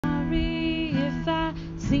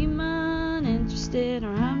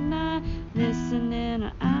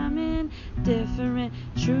different.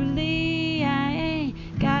 Truly, I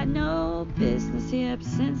ain't got no business here, but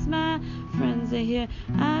since my friends are here,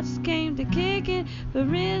 I just came to kick it. But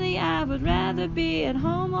really, I would rather be at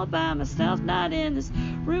home all by myself, not in this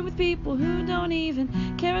room with people who don't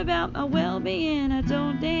even care about my well-being. I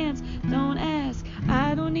don't dance, don't ask,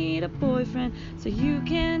 I don't need a boyfriend, so you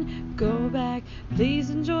can go back. Please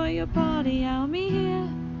enjoy your party, I'll be here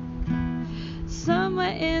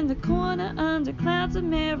somewhere in the corner under clouds of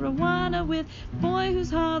marijuana with a boy who's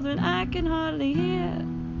hollering I can hardly hear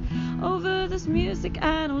over this music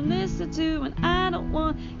I don't listen to, and I don't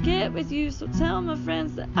want to get with you, so tell my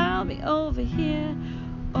friends that I'll be over here.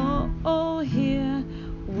 Oh, here,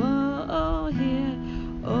 whoa, oh, here.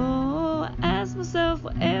 Oh, ask myself,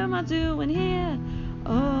 what am I doing here?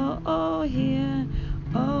 Oh, here,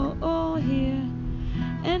 oh, here.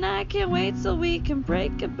 And I can't wait till we can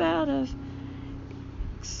break about of.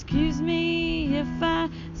 Excuse me if I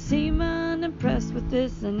seem unimpressed with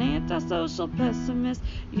this, an antisocial pessimist.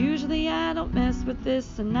 Usually I don't mess with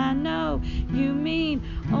this, and I know you mean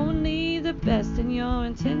only the best, and your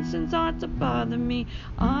intentions aren't to bother me.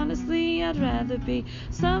 Honestly, I'd rather be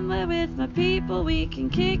somewhere with my people. We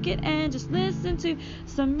can kick it and just listen to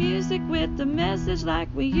some music with a message like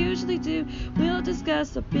we usually do. We'll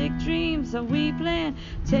discuss our big dreams, how we plan,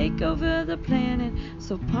 take over the planet.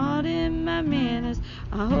 So pardon my manners,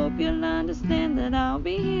 I hope you'll understand that I'll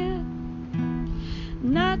be here.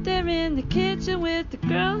 Not there in the kitchen with the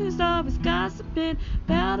girl who's always gossiping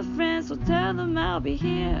about her friends, so tell them I'll be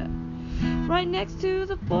here. Right next to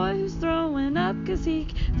the boy who's throwing up 'cause he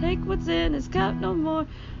can't take what's in his cup no more.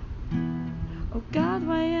 Oh God,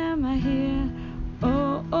 why am I here?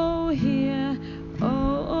 Oh, here,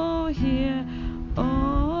 oh, here.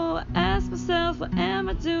 Oh, ask myself, what am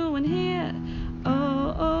I doing here?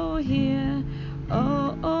 Oh, here,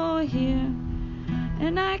 oh, here.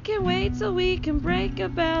 And I can't wait till we can break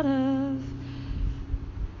about of.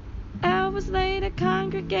 Hours later,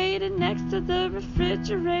 congregated next to the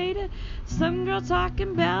refrigerator. Some girl talking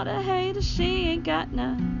about a hater, she ain't got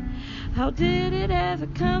none. How did it ever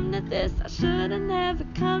come to this? I should've never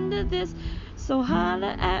come to this. So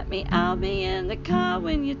holler at me, I'll be in the car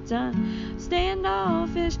when you're done.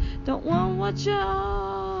 Standoffish, don't want what you're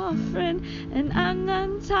offering, and I'm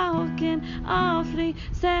done talking. Awfully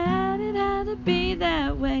sad it had to be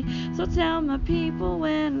that way. So tell my people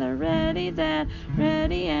when they're ready that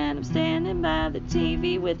ready, and I'm standing by the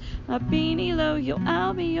TV with my beanie low. Yo,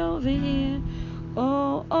 I'll be over here.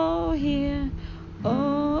 Oh, here,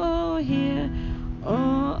 oh, here.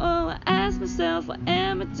 Oh, ask myself, what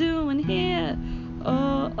am I doing here?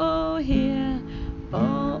 Oh, here,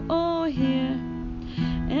 oh, here.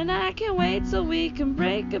 And I can't wait till we can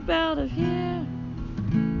break about of here.